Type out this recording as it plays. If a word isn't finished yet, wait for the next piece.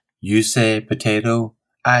You say potato,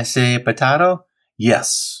 I say potato?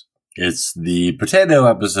 Yes, it's the potato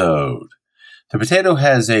episode. The potato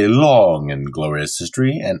has a long and glorious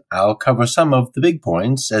history, and I'll cover some of the big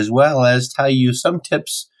points as well as tell you some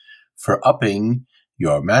tips for upping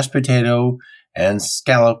your mashed potato and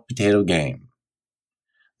scalloped potato game.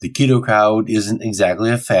 The keto crowd isn't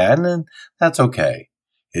exactly a fan, and that's okay.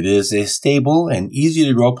 It is a stable and easy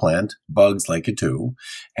to grow plant, bugs like it too,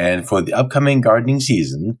 and for the upcoming gardening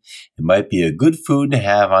season, it might be a good food to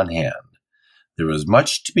have on hand. There is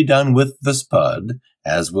much to be done with the spud,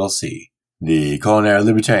 as we'll see. The Culinary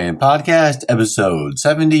Libertarian Podcast, episode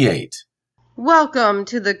 78. Welcome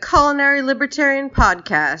to the Culinary Libertarian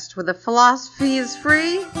Podcast, where the philosophy is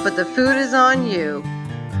free, but the food is on you.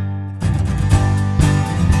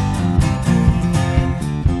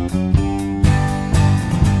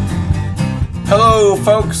 Hello,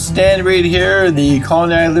 folks. Stan Reed here, the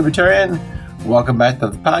Culinary Libertarian. Welcome back to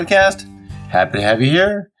the podcast. Happy to have you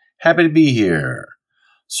here. Happy to be here.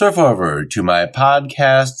 Surf over to my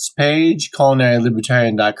podcasts page,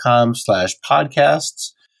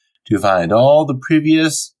 culinarylibertarian.com/podcasts, to find all the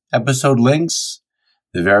previous episode links,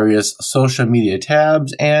 the various social media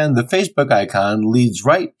tabs, and the Facebook icon leads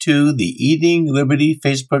right to the Eating Liberty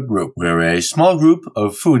Facebook group. We're a small group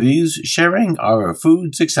of foodies sharing our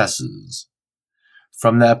food successes.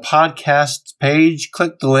 From that podcast page,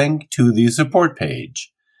 click the link to the support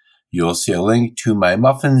page. You'll see a link to my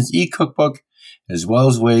Muffins e-cookbook, as well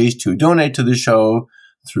as ways to donate to the show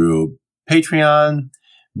through Patreon,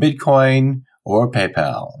 Bitcoin, or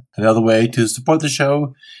PayPal. Another way to support the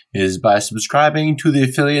show is by subscribing to the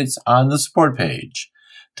affiliates on the support page.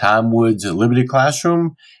 Tom Wood's Liberty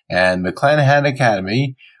Classroom and McClanahan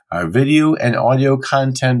Academy are video and audio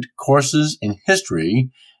content courses in history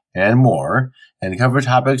and more, and cover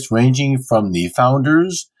topics ranging from the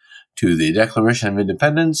founders to the Declaration of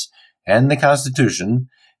Independence and the Constitution,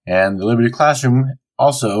 and the Liberty Classroom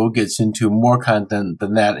also gets into more content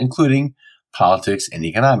than that, including politics and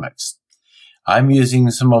economics. I'm using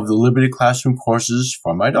some of the Liberty Classroom courses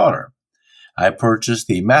for my daughter. I purchased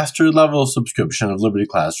the master level subscription of Liberty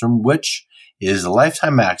Classroom, which is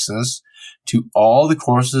lifetime access to all the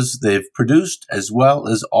courses they've produced, as well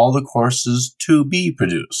as all the courses to be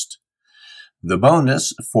produced. The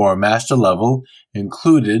bonus for master level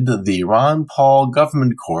included the Ron Paul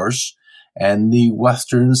government course and the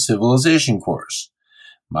Western civilization course.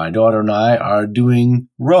 My daughter and I are doing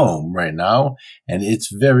Rome right now, and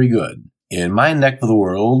it's very good. In my neck of the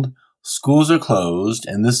world, schools are closed,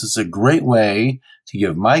 and this is a great way to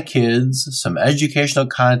give my kids some educational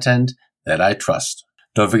content that I trust.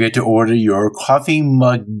 Don't forget to order your coffee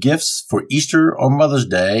mug gifts for Easter or Mother's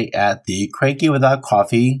Day at the Cranky Without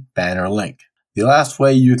Coffee banner link. The last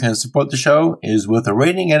way you can support the show is with a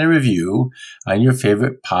rating and a review on your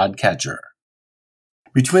favorite podcatcher.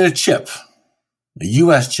 Between a chip, a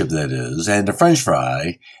U.S. chip that is, and a French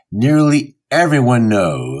fry, nearly everyone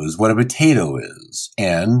knows what a potato is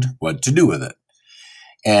and what to do with it.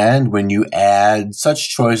 And when you add such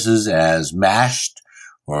choices as mashed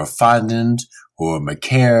or fondant or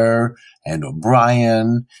McCare and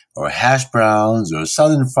O'Brien, or hash browns, or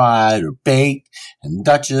southern fried, or baked, and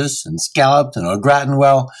Duchess, and scalloped, and au gratin,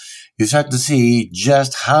 well, you start to see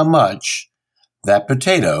just how much that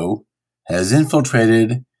potato has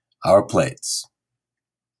infiltrated our plates.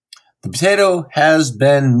 The potato has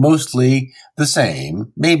been mostly the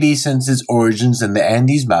same, maybe since its origins in the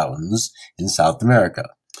Andes Mountains in South America.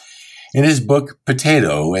 In his book,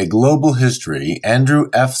 Potato, A Global History, Andrew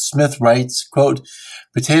F. Smith writes, quote,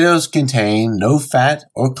 "Potatoes contain no fat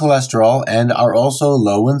or cholesterol and are also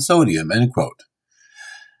low in sodium," end quote.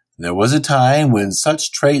 There was a time when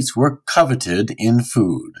such traits were coveted in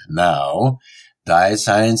food. Now, diet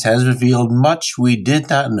science has revealed much we did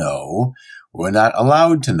not know, were not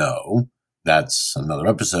allowed to know, that's another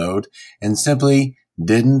episode, and simply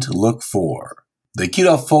didn't look for. The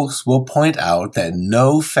keto folks will point out that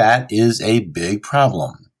no fat is a big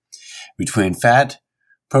problem. Between fat,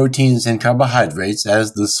 proteins, and carbohydrates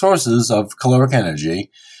as the sources of caloric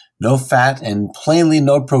energy, no fat and plainly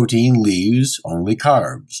no protein leaves only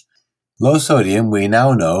carbs. Low sodium, we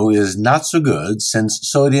now know, is not so good since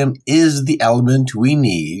sodium is the element we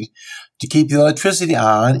need to keep the electricity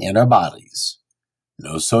on in our bodies.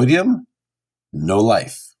 No sodium, no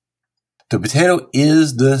life. The potato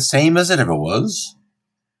is the same as it ever was.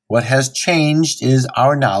 What has changed is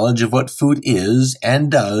our knowledge of what food is and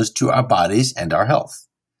does to our bodies and our health.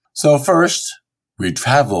 So first, we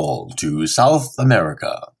travel to South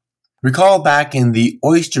America. Recall back in the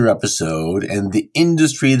oyster episode and the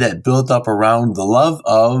industry that built up around the love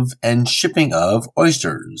of and shipping of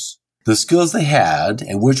oysters. The skills they had,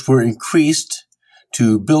 and which were increased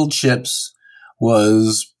to build ships,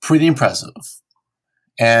 was pretty impressive.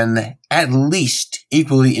 An at least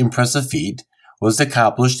equally impressive feat was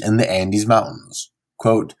accomplished in the Andes Mountains.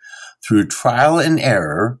 Quote, through trial and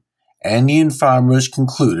error, Andean farmers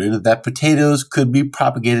concluded that potatoes could be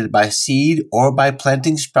propagated by seed or by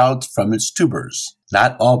planting sprouts from its tubers.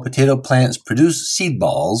 Not all potato plants produce seed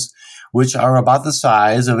balls, which are about the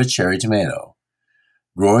size of a cherry tomato.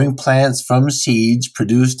 Growing plants from seeds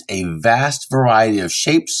produced a vast variety of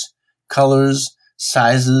shapes, colors,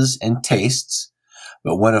 sizes, and tastes,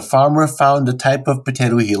 but when a farmer found a type of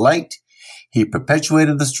potato he liked, he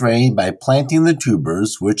perpetuated the strain by planting the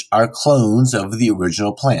tubers, which are clones of the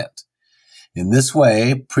original plant. In this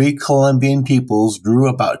way, pre-Columbian peoples grew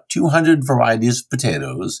about 200 varieties of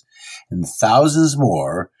potatoes, and thousands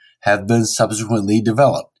more have been subsequently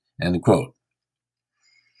developed. End quote.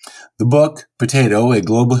 The book, Potato, A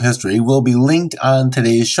Global History, will be linked on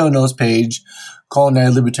today's show notes page,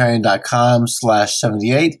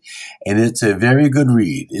 culinarylibertarian.com/78, and it's a very good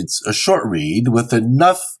read. It's a short read with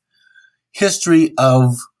enough history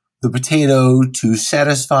of the potato to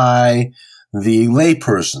satisfy the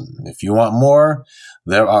layperson. If you want more,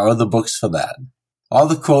 there are other books for that. All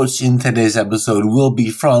the quotes in today's episode will be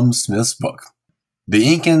from Smith's book. The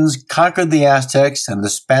Incans conquered the Aztecs and the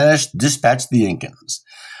Spanish dispatched the Incans.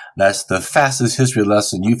 That's the fastest history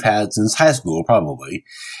lesson you've had since high school, probably.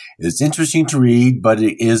 It's interesting to read, but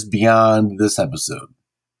it is beyond this episode.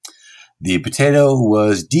 The potato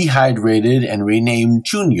was dehydrated and renamed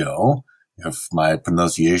chuño, if my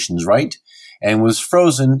pronunciation is right, and was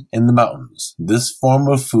frozen in the mountains. This form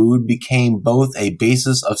of food became both a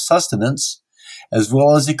basis of sustenance as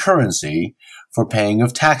well as a currency for paying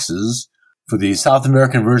of taxes for the South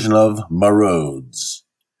American version of marrods.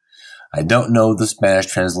 I don't know the Spanish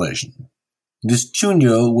translation. This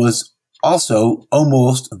chuño was also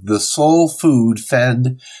almost the sole food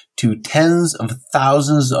fed to tens of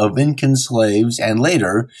thousands of Incan slaves, and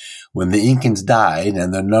later, when the Incans died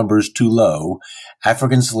and their numbers too low,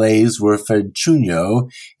 African slaves were fed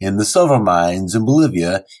chuño in the silver mines in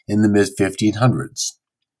Bolivia in the mid-1500s.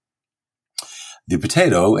 The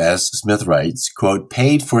potato, as Smith writes, quote,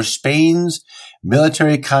 paid for Spain's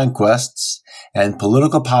military conquests and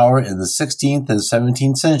political power in the 16th and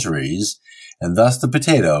 17th centuries, and thus the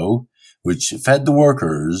potato, which fed the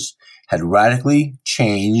workers, had radically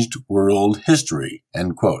changed world history,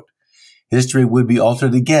 end quote. History would be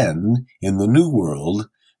altered again in the New World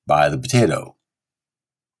by the potato.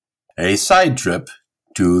 A side trip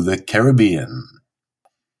to the Caribbean.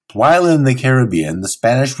 While in the Caribbean, the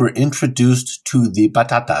Spanish were introduced to the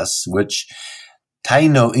batatas, which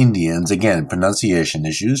Taino Indians, again, pronunciation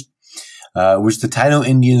issues, which the Taino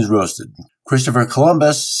Indians roasted. Christopher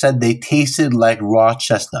Columbus said they tasted like raw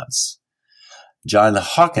chestnuts. John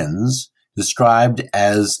Hawkins, described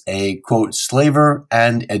as a, quote, slaver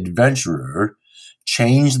and adventurer,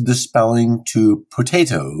 changed the spelling to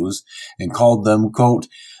potatoes and called them, quote,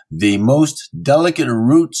 the most delicate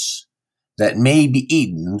roots that may be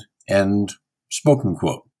eaten, and spoken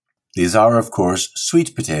quote. These are, of course,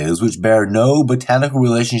 sweet potatoes, which bear no botanical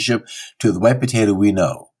relationship to the white potato we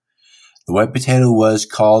know. The white potato was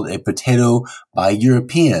called a potato by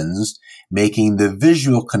Europeans, making the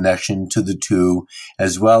visual connection to the two,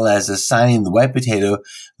 as well as assigning the white potato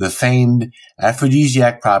the famed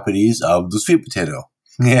aphrodisiac properties of the sweet potato.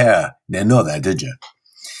 Yeah, didn't know that, did you?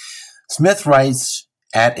 Smith writes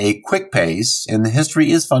at a quick pace, and the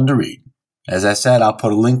history is fun to read. As I said, I'll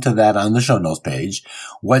put a link to that on the show notes page.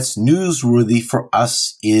 What's newsworthy for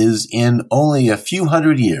us is in only a few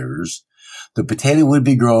hundred years, the potato would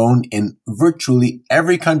be grown in virtually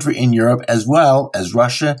every country in Europe as well as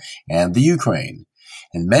Russia and the Ukraine.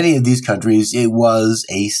 In many of these countries, it was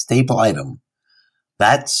a staple item.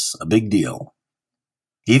 That's a big deal.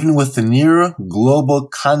 Even with the near global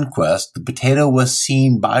conquest, the potato was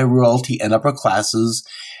seen by royalty and upper classes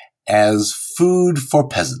as food for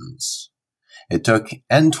peasants. It took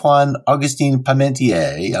Antoine Augustin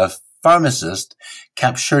Parmentier, a pharmacist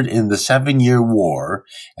captured in the 7-Year War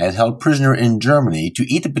and held prisoner in Germany, to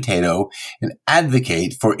eat the potato and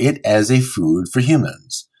advocate for it as a food for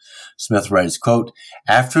humans. Smith writes, quote,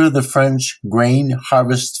 after the French grain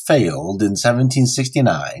harvest failed in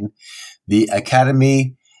 1769, the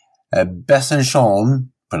Académie Besançon,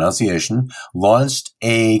 pronunciation, launched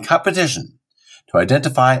a competition to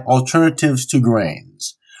identify alternatives to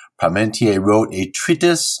grains. Parmentier wrote a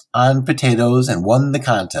treatise on potatoes and won the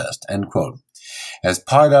contest, end quote. As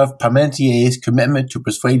part of Parmentier's commitment to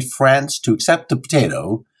persuade France to accept the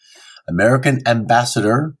potato, American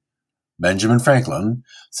Ambassador Benjamin Franklin,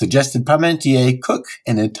 suggested Parmentier cook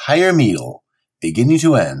an entire meal, beginning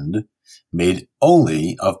to end, made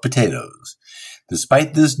only of potatoes.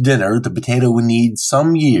 Despite this dinner, the potato would need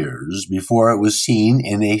some years before it was seen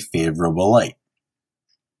in a favorable light.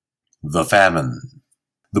 The famine.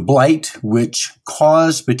 The blight, which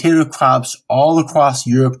caused potato crops all across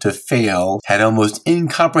Europe to fail, had almost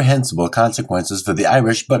incomprehensible consequences for the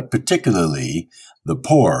Irish, but particularly the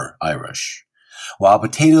poor Irish. While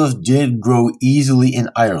potatoes did grow easily in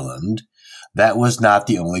Ireland, that was not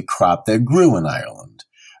the only crop that grew in Ireland.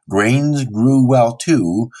 Grains grew well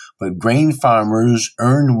too, but grain farmers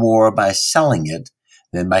earned more by selling it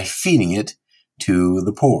than by feeding it to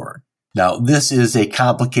the poor. Now, this is a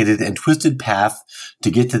complicated and twisted path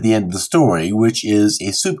to get to the end of the story, which is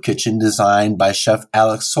a soup kitchen designed by Chef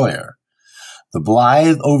Alex Sawyer. The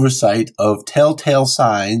blithe oversight of telltale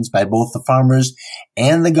signs by both the farmers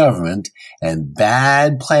and the government and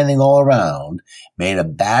bad planning all around made a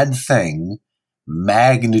bad thing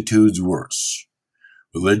magnitudes worse.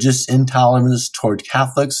 Religious intolerance toward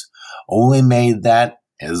Catholics only made that,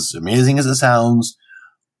 as amazing as it sounds,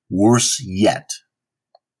 worse yet.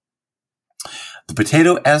 The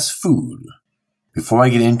potato as food. Before I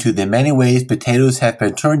get into the many ways potatoes have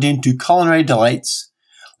been turned into culinary delights,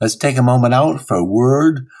 let's take a moment out for a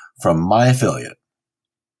word from my affiliate.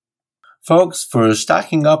 Folks, for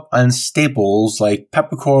stocking up on staples like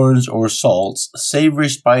peppercorns or salts, Savory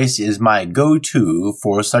Spice is my go-to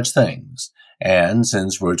for such things. And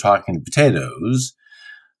since we're talking potatoes,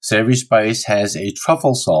 Savory Spice has a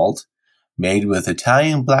truffle salt made with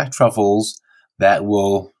Italian black truffles that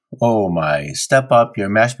will, step up your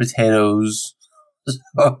mashed potatoes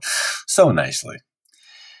so nicely.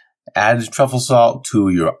 Add truffle salt to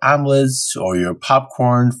your omelets or your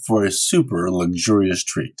popcorn for a super luxurious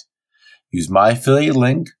treat. Use my affiliate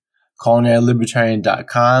link,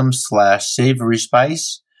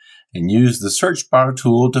 culinarylibertarian.com/savoryspice, and use the search bar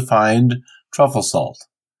tool to find truffle salt.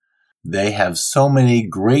 They have so many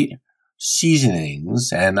great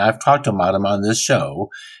seasonings, and I've talked about them on this show,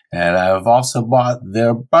 and I've also bought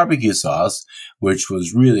their barbecue sauce, which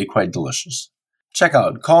was really quite delicious. Check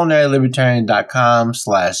out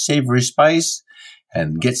culinarylibertarian.com/savoryspice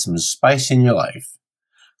and get some spice in your life.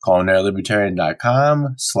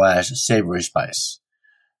 culinarylibertarian.com/savoryspice.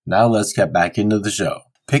 Now let's get back into the show.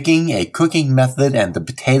 Picking a cooking method and the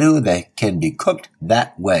potato that can be cooked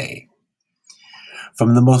that way.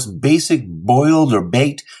 From the most basic boiled or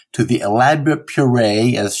baked to the elaborate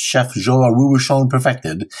puree as Chef Joël Robuchon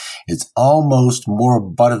perfected, it's almost more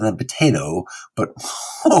butter than potato, but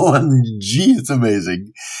OMG, it's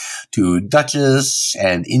amazing. To Duchess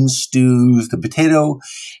and in stews, the potato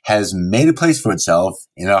has made a place for itself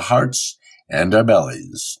in our hearts and our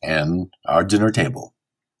bellies and our dinner table.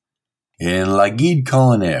 In La Guide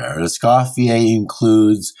Culinaire, Escoffier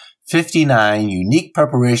includes 59 unique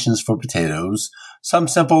preparations for potatoes, some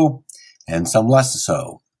simple and some less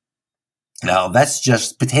so. Now, that's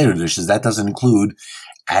just potato dishes. That doesn't include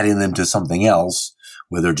adding them to something else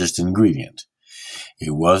where they're just an ingredient.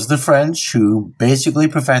 It was the French who basically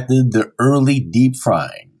perfected the early deep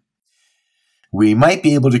frying. We might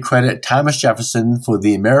be able to credit Thomas Jefferson for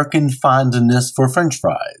the American fondness for French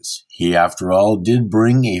fries. He, after all, did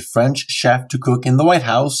bring a French chef to cook in the White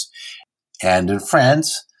House, and in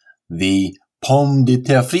France, the pomme de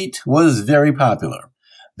terre frite was very popular.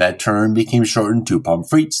 That term became shortened to pommes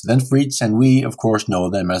frites, then frites, and we, of course, know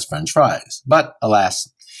them as French fries. But, alas,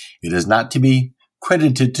 it is not to be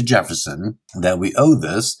credited to Jefferson that we owe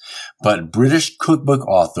this, but British cookbook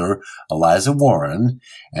author Eliza Warren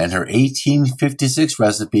and her 1856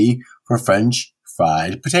 recipe for French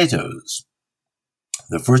fried potatoes.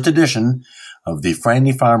 The first edition of the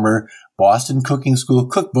Franny Farmer Boston Cooking School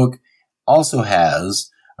cookbook also has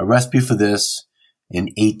a recipe for this in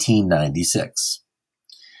 1896.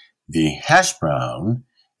 The hash brown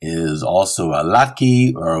is also a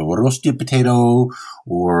latke or a roasted potato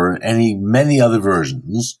or many other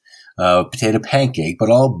versions of potato pancake, but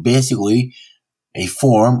all basically a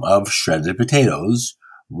form of shredded potatoes,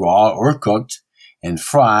 raw or cooked, and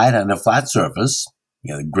fried on a flat surface,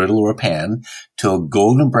 a griddle or a pan, till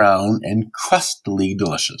golden brown and crustily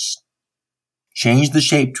delicious. Change the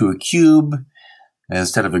shape to a cube, and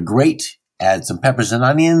instead of a grate, add some peppers and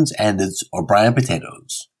onions, and it's O'Brien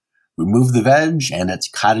potatoes. Remove the veg, and it's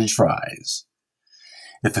cottage fries.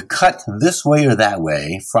 If a cut this way or that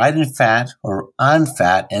way, fried in fat or on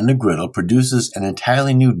fat and a griddle produces an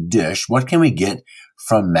entirely new dish, what can we get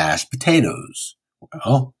from mashed potatoes?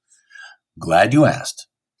 Well, glad you asked.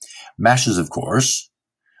 Mashes, of course,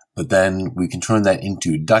 but then we can turn that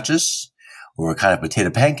into Duchess, or a kind of potato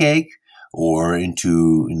pancake, or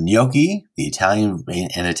into gnocchi,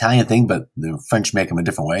 an Italian thing, but the French make them a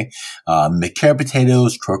different way. Macaire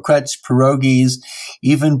potatoes, croquettes, pierogies,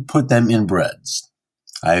 even put them in breads.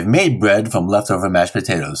 I've made bread from leftover mashed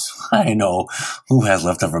potatoes. I know who has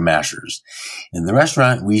leftover mashers. In the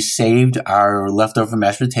restaurant, we saved our leftover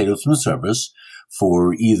mashed potatoes from service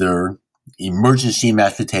for either emergency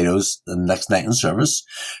mashed potatoes the next night in service,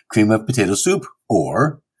 cream of potato soup,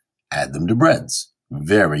 or add them to breads.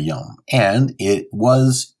 Very yum. And it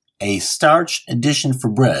was a starch addition for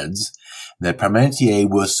breads that Parmentier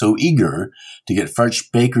was so eager to get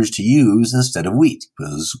French bakers to use instead of wheat,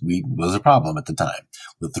 because wheat was a problem at the time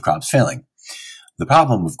with the crops failing. The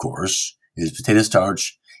problem, of course, is potato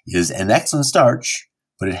starch is an excellent starch,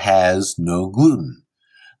 but it has no gluten.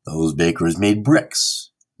 Those bakers made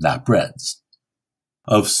bricks, not breads.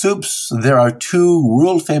 Of soups, there are two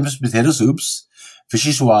world-famous potato soups,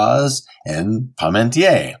 Vichyssoise and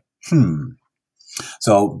Parmentier.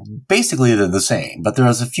 So basically they're the same, but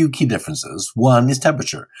there's a few key differences. One is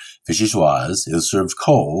temperature. Vichyssoise is served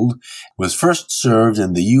cold, was first served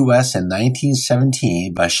in the U.S. in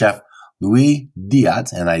 1917 by chef Louis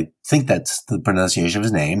Diat, and I think that's the pronunciation of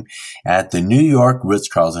his name, at the New York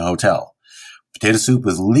Ritz-Carlton Hotel. Potato soup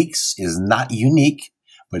with leeks is not unique,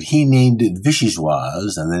 but he named it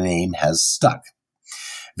Vichyssoise, and the name has stuck.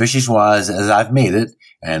 Vichyssoise, as I've made it,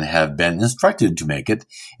 and have been instructed to make it,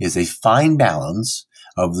 is a fine balance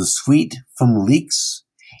of the sweet from leeks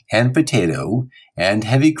and potato and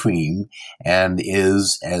heavy cream, and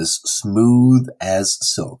is as smooth as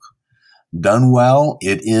silk. Done well,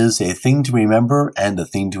 it is a thing to remember and a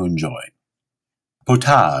thing to enjoy.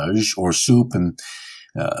 Potage, or soup, and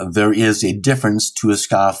there is a difference to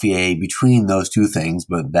escoffier between those two things,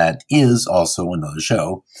 but that is also another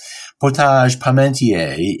show. Potage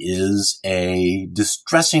Parmentier is a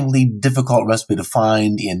distressingly difficult recipe to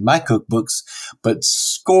find in my cookbooks, but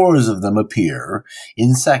scores of them appear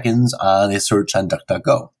in seconds on a search on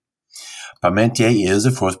DuckDuckGo. Parmentier is,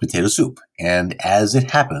 of course, potato soup, and as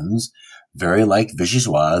it happens, very like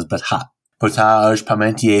Vichyssoise, but hot. Potage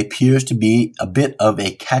Parmentier appears to be a bit of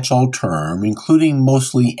a catch-all term, including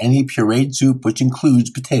mostly any pureed soup which includes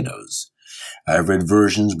potatoes. I've read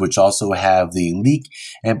versions which also have the leek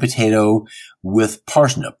and potato with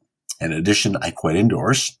parsnip, an addition I quite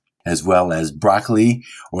endorse, as well as broccoli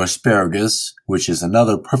or asparagus, which is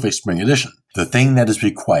another perfect spring addition. The thing that is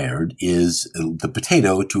required is the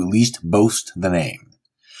potato to at least boast the name.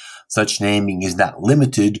 Such naming is not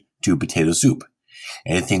limited to potato soup.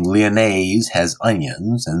 Anything Lyonnaise has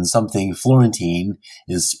onions, and something Florentine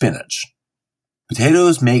is spinach.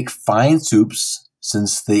 Potatoes make fine soups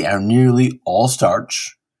since they are nearly all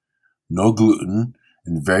starch, no gluten,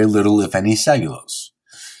 and very little, if any, cellulose.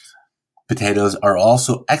 Potatoes are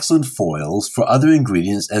also excellent foils for other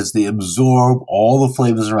ingredients as they absorb all the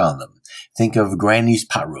flavors around them. Think of Granny's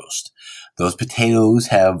pot roast. Those potatoes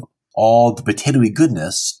have all the potatoey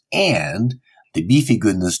goodness and the beefy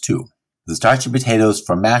goodness too. The starchy potatoes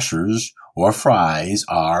for mashers or fries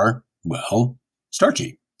are, well,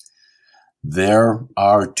 starchy. There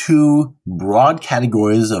are two broad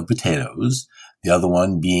categories of potatoes, the other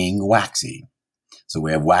one being waxy. So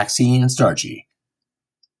we have waxy and starchy.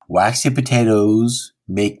 Waxy potatoes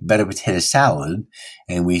make better potato salad,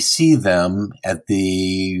 and we see them in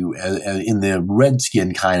the red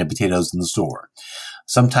skin kind of potatoes in the store.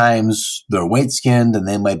 Sometimes they're white skinned, and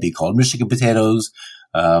they might be called Michigan potatoes,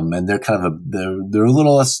 and they're they're a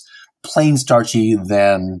little less plain starchy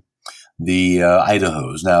than the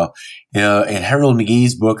Idahos. Now, in Harold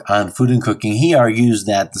McGee's book on food and cooking, he argues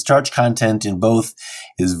that the starch content in both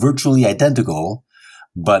is virtually identical,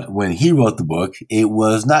 but when he wrote the book, it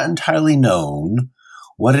was not entirely known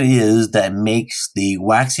what it is that makes the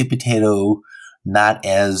waxy potato not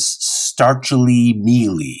as starchily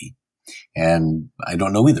mealy. And I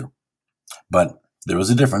don't know either. But there is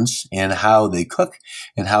a difference in how they cook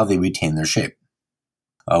and how they retain their shape.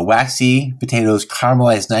 Waxy potatoes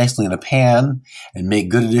caramelize nicely in a pan and make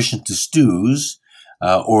good additions to stews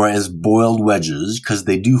or as boiled wedges because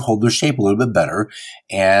they do hold their shape a little bit better,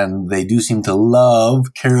 and they do seem to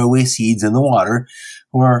love caraway seeds in the water,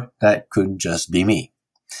 or that could just be me.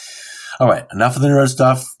 All right, enough of the nerd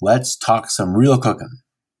stuff. Let's talk some real cooking.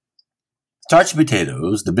 Starchy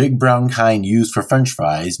potatoes, the big brown kind used for French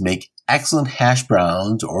fries, make excellent hash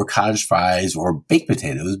browns or cottage fries or baked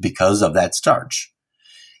potatoes because of that starch.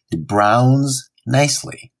 It browns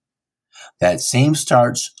nicely. That same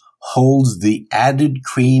starch holds the added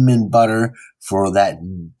cream and butter for that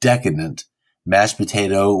decadent mashed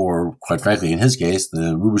potato, or quite frankly, in his case,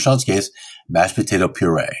 the Robuchon's case, mashed potato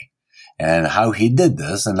puree. And how he did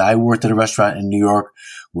this, and I worked at a restaurant in New York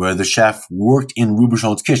where the chef worked in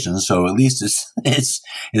Robuchon's kitchen. So at least it's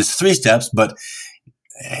 3 steps, but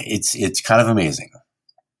it's kind of amazing.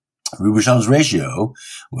 Robuchon's ratio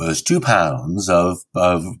was 2 pounds of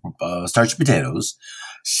starchy potatoes,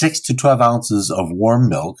 6 to 12 ounces of warm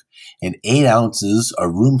milk, and 8 ounces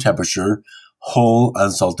of room temperature whole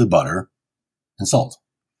unsalted butter and salt.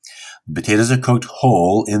 The potatoes are cooked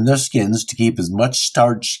whole in their skins to keep as much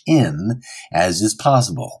starch in as is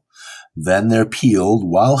possible. Then they're peeled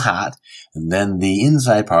while hot, and then the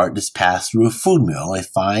inside part is passed through a food mill, a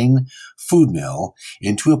fine food mill,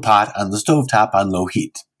 into a pot on the stovetop on low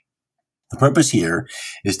heat. The purpose here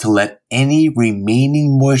is to let any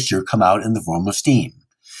remaining moisture come out in the form of steam.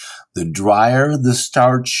 The drier the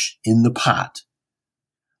starch in the pot,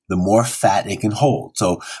 the more fat it can hold.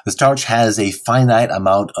 So the starch has a finite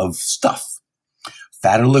amount of stuff,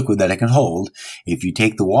 fat or liquid, that it can hold. If you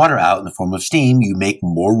take the water out in the form of steam, you make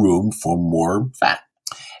more room for more fat.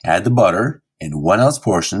 Add the butter in 1 ounce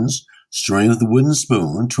portions, stirring with a wooden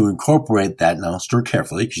spoon to incorporate that. Now stir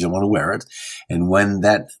carefully because you don't want to wear it. And when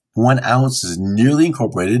that 1 ounce is nearly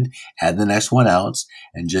incorporated, add the next 1 ounce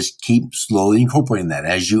and just keep slowly incorporating that.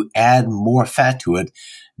 As you add more fat to it,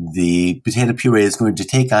 the potato puree is going to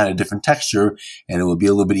take on a different texture, and it will be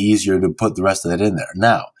a little bit easier to put the rest of that in there.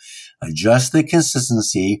 Now, adjust the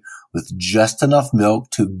consistency with just enough milk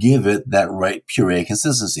to give it that right puree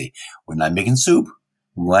consistency. We're not making soup.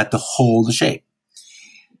 We want it to hold the shape.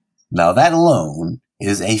 Now, that alone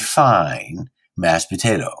is a fine mashed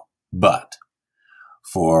potato, but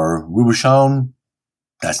for Robuchon,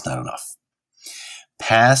 that's not enough.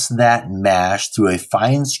 Pass that mash through a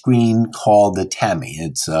fine screen called the tammy.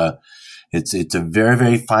 It's a very,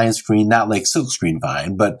 very fine screen, not like silk screen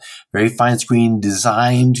fine, but very fine screen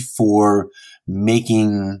designed for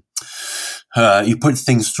making, you put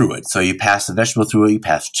things through it. So you pass the vegetable through it, you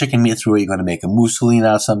pass chicken meat through it, you're going to make a mousseline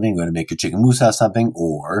out of something, you're going to make a chicken mousse out of something,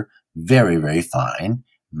 or very, very fine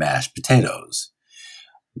mashed potatoes.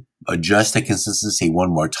 Adjust the consistency one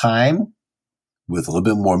more time with a little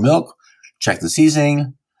bit more milk, check the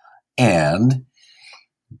seasoning, and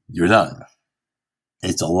you're done.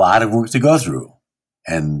 It's a lot of work to go through,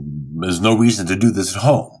 and there's no reason to do this at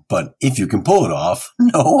home. But if you can pull it off,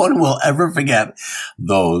 no one will ever forget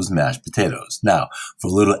those mashed potatoes. Now, for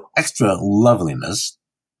a little extra loveliness,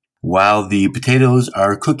 while the potatoes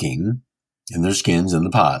are cooking in their skins in the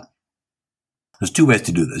pot, there's 2 ways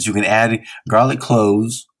to do this. You can add garlic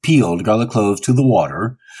cloves, peeled garlic cloves, to the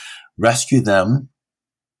water, rescue them,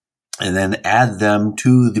 and then add them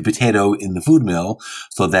to the potato in the food mill,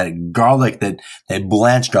 so that garlic, that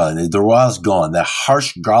blanched garlic, the raw is gone. That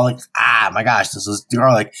harsh garlic, my gosh, this is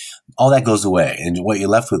garlic, all that goes away. And what you're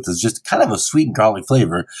left with is just kind of a sweet garlic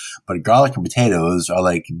flavor, but garlic and potatoes are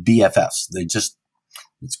like BFFs. It's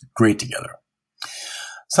great together.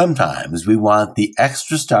 Sometimes we want the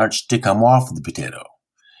extra starch to come off of the potato.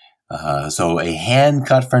 So a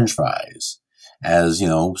hand-cut French fries, as,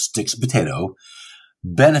 sticks of potato,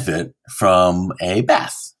 benefit from a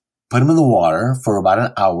bath. Put them in the water for about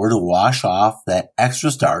an hour to wash off that extra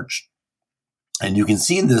starch. And you can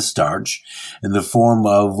see this starch in the form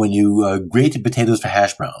of when you grate the potatoes for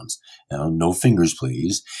hash browns. No fingers,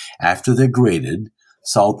 please. After they're grated,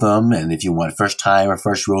 salt them, and if you want fresh thyme or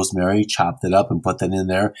fresh rosemary, chop that up and put that in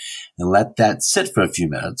there and let that sit for a few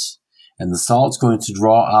minutes. And the salt's going to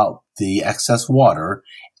draw out the excess water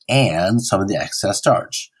and some of the excess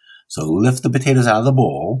starch. So lift the potatoes out of the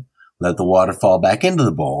bowl, let the water fall back into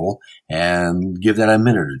the bowl, and give that a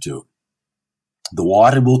minute or 2. The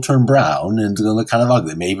water will turn brown and it's going to look kind of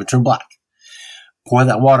ugly. It may even turn black. Pour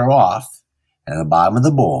that water off, and at the bottom of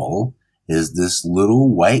the bowl is this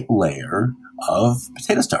little white layer of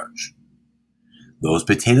potato starch. Those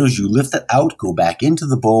potatoes, you lift it out, go back into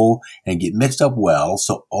the bowl, and get mixed up well,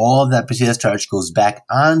 so all of that potato starch goes back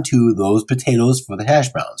onto those potatoes for the hash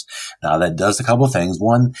browns. Now, that does a couple of things.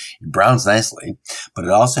 One, it browns nicely, but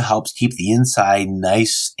it also helps keep the inside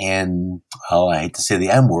nice and, I hate to say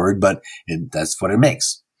the M word, but that's what it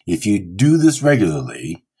makes. If you do this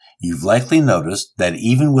regularly, you've likely noticed that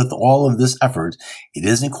even with all of this effort, it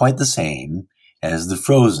isn't quite the same as the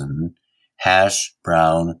frozen hash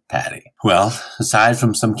brown patty. Well, aside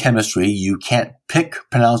from some chemistry you can't pick,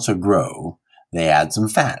 pronounce, or grow, they add some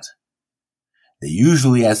fat. They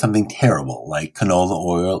usually add something terrible like canola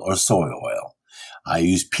oil or soy oil. I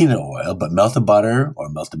use peanut oil, but melted butter or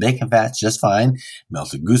melted bacon fat's just fine.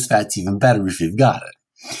 Melted goose fat's even better if you've got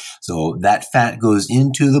it. So that fat goes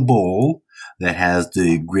into the bowl that has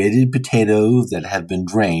the grated potatoes that have been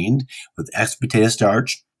drained with extra potato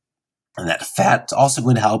starch. And that fat's also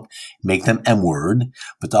going to help make them M-word,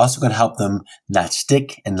 but it's also going to help them not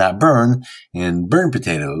stick and not burn. And burnt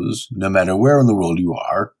potatoes, no matter where in the world you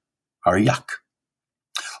are yuck.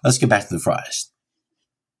 Let's get back to the fries.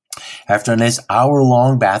 After a nice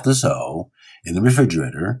hour-long bath or so in the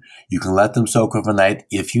refrigerator, you can let them soak overnight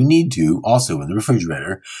if you need to, also in the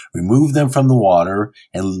refrigerator. Remove them from the water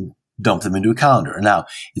and dump them into a colander. Now,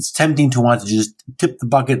 it's tempting to want to just tip the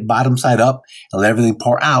bucket bottom side up and let everything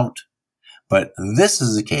pour out. But this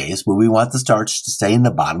is the case where we want the starch to stay in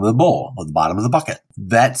the bottom of the bowl, or the bottom of the bucket.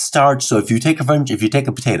 That starch, so if you take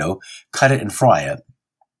a potato, cut it and fry it,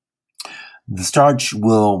 the starch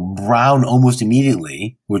will brown almost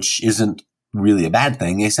immediately, which isn't really a bad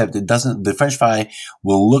thing, except the French fry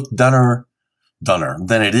will look dunner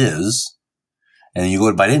than it is. And you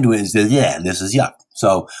go to bite into it and say, yeah, this is yuck.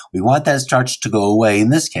 So we want that starch to go away in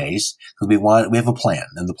this case, because we have a plan.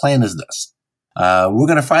 And the plan is this. We're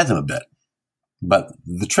going to fry them a bit. But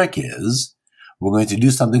the trick is we're going to do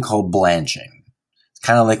something called blanching. It's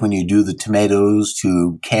kind of like when you do the tomatoes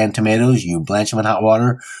to canned tomatoes, you blanch them in hot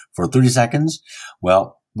water for 30 seconds.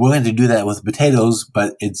 Well, we're going to do that with potatoes,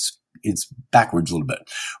 but it's backwards a little bit.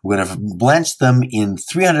 We're going to blanch them in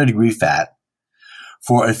 300 degree fat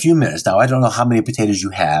for a few minutes. Now, I don't know how many potatoes you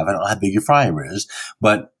have. I don't know how big your fryer is,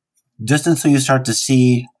 but just until you start to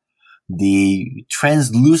see the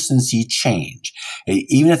translucency change.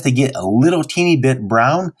 Even if they get a little teeny bit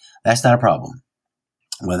brown, that's not a problem.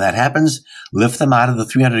 When that happens, lift them out of the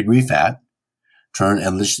 300 degree fat, let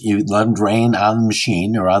them drain on the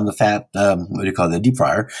machine or on the fat, the deep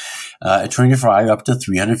fryer. Turn your fryer up to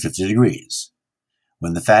 350 degrees.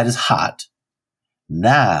 When the fat is hot,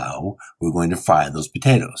 now we're going to fry those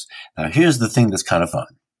potatoes. Now here's the thing that's kind of fun.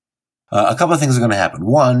 A couple of things are going to happen.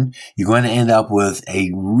 One, you're going to end up with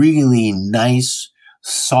a really nice,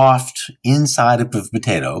 soft inside of the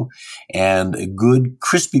potato and a good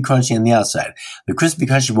crispy crunchy on the outside. The crispy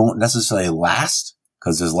crunchy won't necessarily last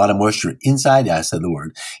because there's a lot of moisture inside. Yeah, I said the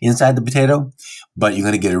word inside the potato, but you're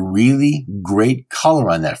going to get a really great color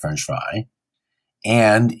on that French fry.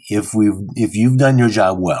 And if you've done your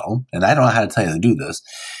job well, and I don't know how to tell you to do this,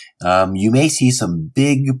 you may see some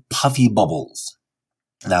big puffy bubbles.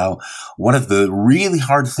 Now, one of the really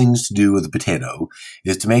hard things to do with a potato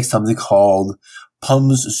is to make something called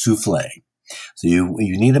pommes soufflé. So you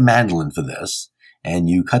need a mandolin for this, and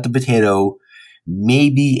you cut the potato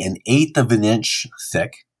maybe 1/8 of an inch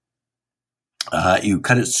thick. You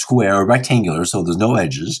cut it square or rectangular, so there's no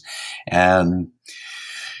edges, and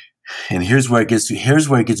here's where it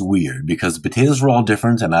gets weird, because the potatoes are all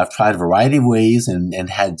different, and I've tried a variety of ways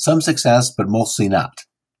and had some success, but mostly not.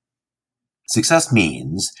 Success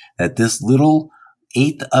means that this little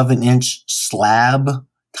 1/8 of an inch slab,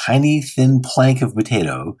 tiny thin plank of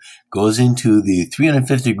potato goes into the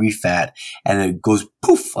 350 degree fat and it goes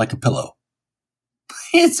poof like a pillow.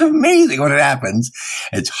 It's amazing when it happens.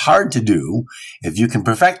 It's hard to do. If you can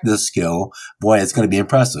perfect this skill, boy, it's going to be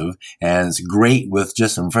impressive. And it's great with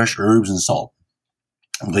just some fresh herbs and salt.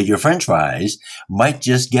 But your French fries might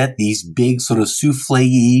just get these big sort of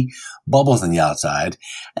soufflé-y bubbles on the outside,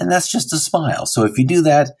 and that's just a smile. So if you do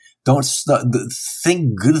that, don't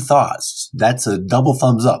think good thoughts. That's a double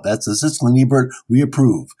thumbs up. That's a Siskel and Ebert. We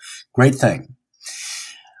approve. Great thing.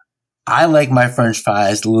 I like my French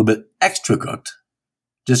fries a little bit extra cooked,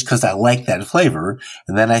 just because I like that flavor,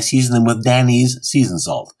 and then I season them with Danny's seasoned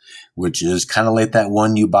salt, which is kind of like that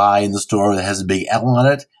one you buy in the store that has a big L on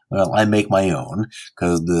it. Well, I make my own,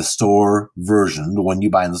 because the store version, the one you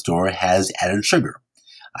buy in the store, has added sugar.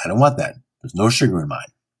 I don't want that. There's no sugar in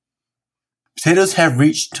mine. Potatoes have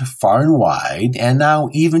reached far and wide, and now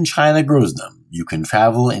even China grows them. You can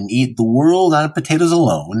travel and eat the world on potatoes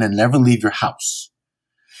alone and never leave your house.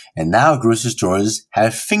 And now grocery stores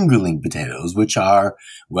have fingerling potatoes, which are,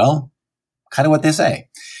 well, kind of what they say.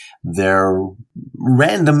 They're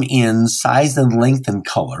random in size and length and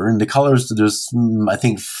color. And the colors, there's, I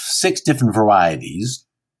think, 6 different varieties,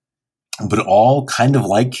 but all kind of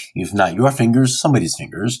like, if not your fingers, somebody's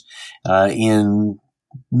fingers, in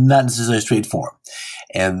not necessarily straight form.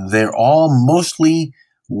 And they're all mostly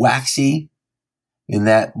waxy in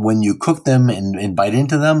that when you cook them and bite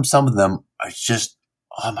into them, some of them are just,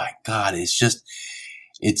 oh my God,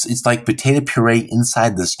 it's like potato puree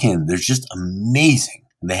inside the skin. They're just amazing.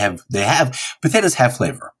 Potatoes have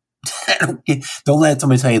flavor. Don't let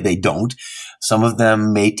somebody tell you they don't. Some of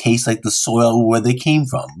them may taste like the soil where they came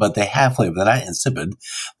from, but they have flavor. They're not insipid.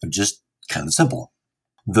 They're just kind of simple.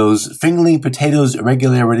 Those fingerling potatoes'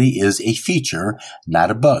 irregularity is a feature,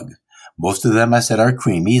 not a bug. Most of them, I said, are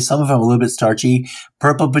creamy. Some of them are a little bit starchy.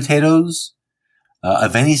 Purple potatoes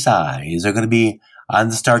of any size are going to be on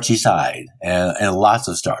the starchy side and lots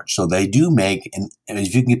of starch. So they do make, and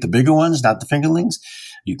if you can get the bigger ones, not the fingerlings,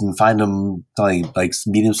 you can find them like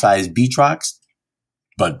medium-sized beach rocks,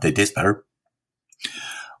 but they taste better.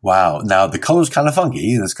 Wow. Now the color's kind of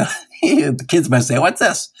funky. It's kind of, the kids might say, "What's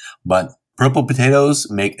this?" But purple potatoes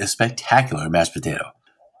make a spectacular mashed potato.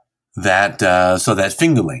 So that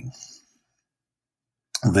fingerling,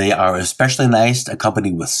 they are especially nice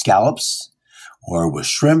accompanied with scallops or with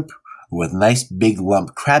shrimp, or with nice big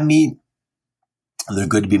lump crab meat. They're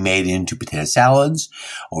good to be made into potato salads,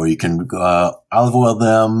 or you can olive oil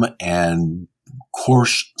them and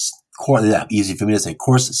coarse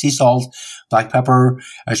sea salt, black pepper,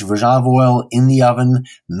 extra virgin olive oil in the oven,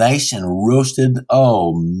 nice and roasted.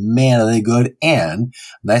 Oh man, are they good? And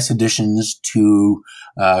nice additions to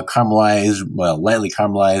lightly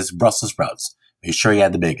caramelized Brussels sprouts. Make sure you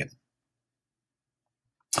add the bacon.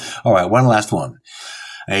 All right, one last one.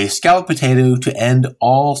 A scalloped potato to end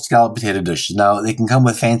all scalloped potato dishes. Now, they can come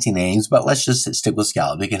with fancy names, but let's just stick with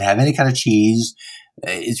scallop. It can have any kind of cheese.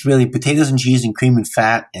 It's really potatoes and cheese and cream and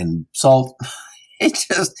fat and salt.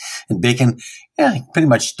 And bacon. Yeah, pretty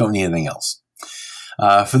much don't need anything else.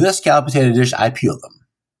 For this scalloped potato dish, I peel them.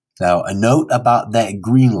 Now, a note about that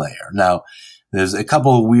green layer. Now, there's a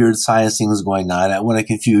couple of weird science things going on. I don't want to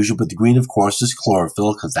confuse you, but the green, of course, is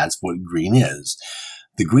chlorophyll because that's what green is.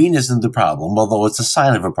 The green isn't the problem, although it's a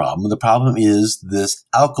sign of a problem. The problem is this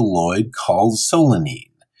alkaloid called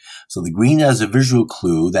solanine. So the green has a visual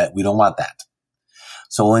clue that we don't want that.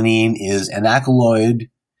 Solanine is an alkaloid,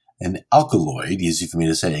 easy for me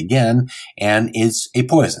to say again, and it's a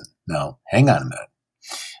poison. Now, hang on a minute.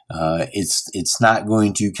 It's not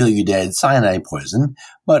going to kill you dead, cyanide poison,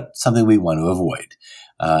 but something we want to avoid.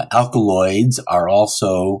 Alkaloids are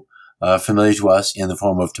also familiar to us in the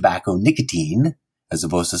form of tobacco nicotine, as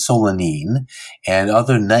opposed to solanine, and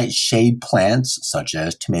other nightshade plants such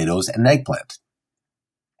as tomatoes and eggplant.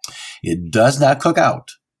 It does not cook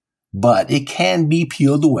out, but it can be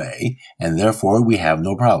peeled away, and therefore we have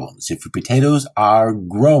no problems. If your potatoes are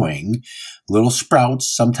growing little sprouts,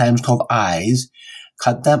 sometimes called eyes,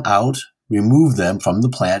 cut them out, remove them from the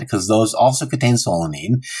plant, because those also contain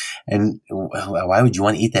solanine, and why would you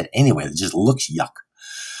want to eat that anyway? It just looks yuck.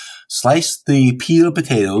 Slice the peeled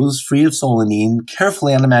potatoes free of solanine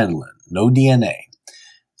carefully on a mandolin. No DNA.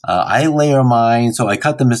 I layer mine, so I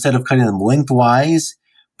cut them instead of cutting them lengthwise.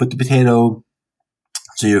 Put the potato,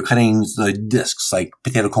 so you're cutting the discs like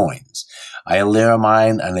potato coins. I layer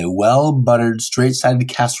mine on a well-buttered, straight-sided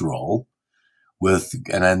casserole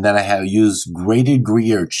and then I have used grated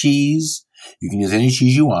Gruyere cheese. You can use any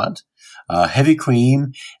cheese you want. Heavy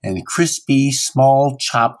cream and crispy, small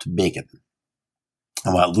chopped bacon.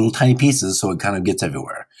 I want little tiny pieces so it kind of gets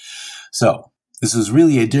everywhere. So this is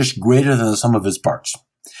really a dish greater than the sum of its parts.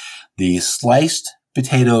 The sliced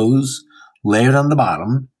potatoes layered on the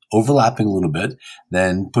bottom, overlapping a little bit,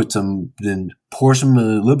 then pour a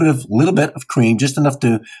little bit of cream, just enough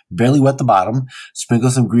to barely wet the bottom, sprinkle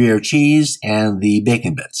some Gruyere cheese and the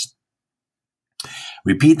bacon bits.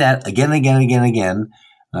 Repeat that again and again.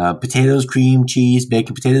 Potatoes, cream, cheese,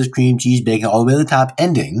 bacon, potatoes, cream, cheese, bacon, all the way to the top,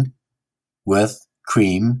 ending with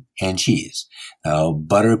cream and cheese. Now,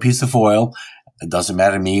 butter a piece of foil. It doesn't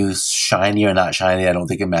matter to me, shiny or not shiny. I don't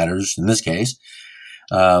think it matters in this case.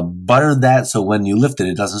 Butter that so when you lift it,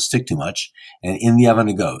 it doesn't stick too much. And in the oven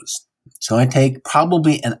it goes. It's going to take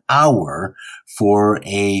probably an hour for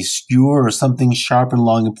a skewer or something sharp and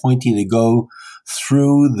long and pointy to go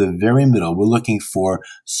through the very middle. We're looking for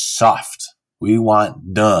soft. We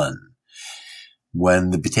want done. When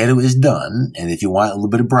the potato is done, and if you want a little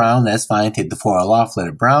bit of brown, that's fine. Take the foil off, let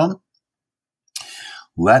it brown.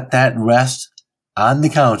 Let that rest on the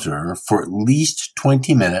counter for at least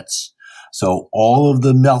 20 minutes. So all of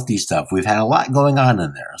the melty stuff, we've had a lot going on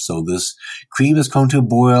in there. So this cream has come to a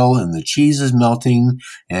boil and the cheese is melting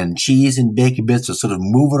and cheese and bacon bits are sort of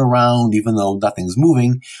moving around even though nothing's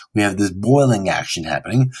moving. We have this boiling action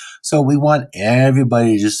happening. So we want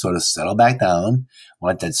everybody to just sort of settle back down. We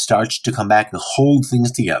want that starch to come back and hold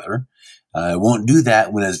things together. It won't do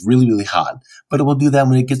that when it's really, really hot, but it will do that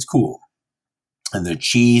when it gets cool. And the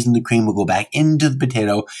cheese and the cream will go back into the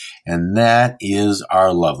potato, and that is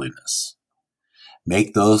our loveliness.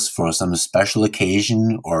 Make those for some special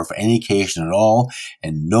occasion or for any occasion at all,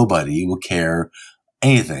 and nobody will care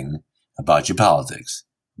anything about your politics.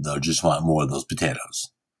 They'll just want more of those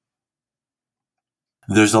potatoes.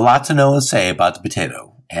 There's a lot to know and say about the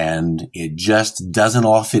potato, and it just doesn't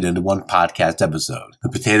all fit into one podcast episode. The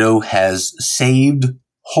potato has saved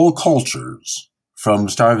whole cultures from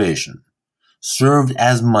starvation, served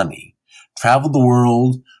as money, traveled the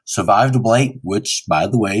world, survived a blight, which, by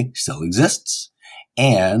the way, still exists,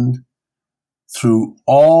 And through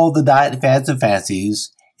all the diet fads and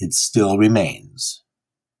fancies, it still remains.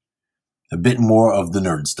 A bit more of the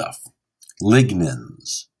nerd stuff.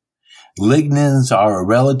 Lignans. Lignans are a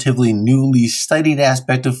relatively newly studied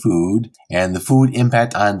aspect of food and the food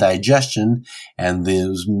impact on digestion, and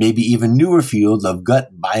there's maybe even newer field of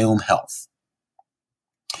gut biome health.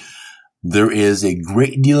 There is a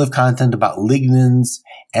great deal of content about lignans,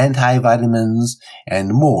 antivitamins,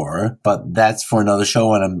 and more, but that's for another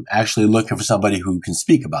show, and I'm actually looking for somebody who can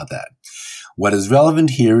speak about that. What is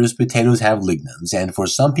relevant here is potatoes have lignans, and for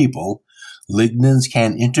some people, lignans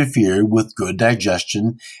can interfere with good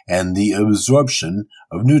digestion and the absorption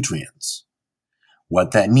of nutrients.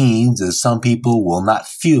 What that means is some people will not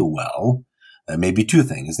feel well. That may be two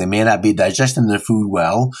things. They may not be digesting their food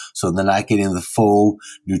well, so they're not getting the full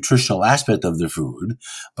nutritional aspect of their food,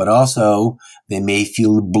 but also they may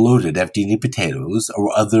feel bloated after eating potatoes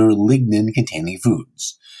or other lignin-containing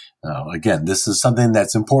foods. Now, again, this is something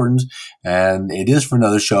that's important, and it is for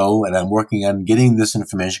another show, and I'm working on getting this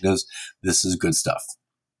information because this is good stuff.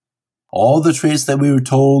 All the traits that we were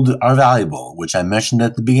told are valuable, which I mentioned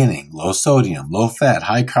at the beginning, low sodium, low fat,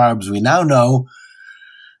 high carbs, we now know,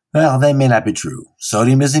 well, they may not be true.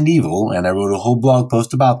 Sodium isn't evil, and I wrote a whole blog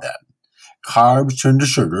post about that. Carbs turn to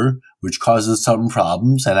sugar, which causes some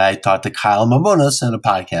problems, and I talked to Kyle Mamonas in a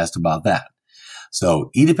podcast about that. So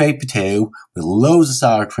eat a baked potato with loads of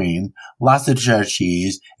sour cream, lots of cheddar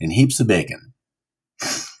cheese, and heaps of bacon.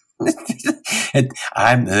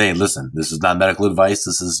 Hey, listen, this is not medical advice.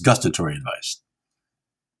 This is gustatory advice.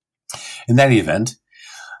 In that event,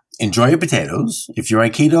 enjoy your potatoes. If you're on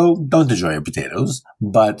keto, don't enjoy your potatoes,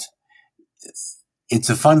 but it's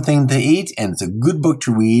a fun thing to eat, and it's a good book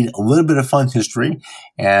to read, a little bit of fun history,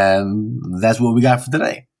 and that's what we got for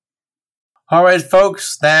today. All right,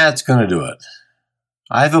 folks, that's going to do it.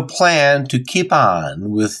 I have a plan to keep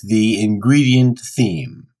on with the ingredient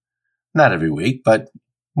theme. Not every week, but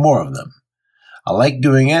more of them. I like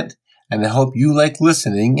doing it, and I hope you like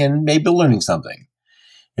listening and maybe learning something.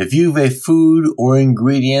 If you have a food or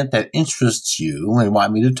ingredient that interests you and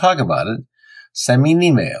want me to talk about it, send me an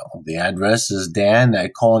email. The address is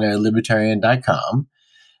dan@culinarylibertarian.com.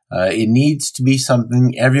 It needs to be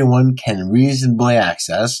something everyone can reasonably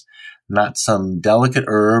access, not some delicate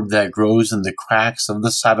herb that grows in the cracks of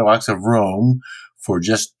the sidewalks of Rome for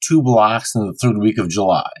just 2 blocks in the third week of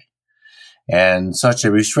July. And such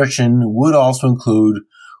a restriction would also include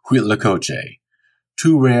Huitlacoche,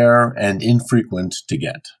 too rare and infrequent to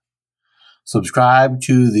get. Subscribe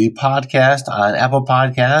to the podcast on Apple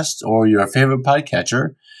Podcasts or your favorite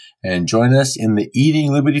podcatcher, and join us in the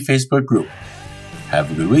Eating Liberty Facebook group.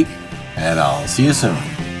 Have a good week, and I'll see you soon.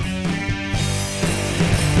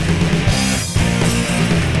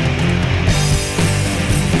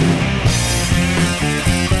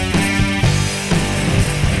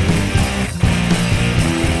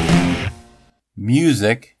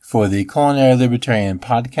 Music for the Culinary Libertarian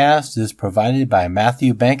podcast is provided by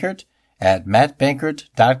Matthew Bankert at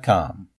mattbankert.com.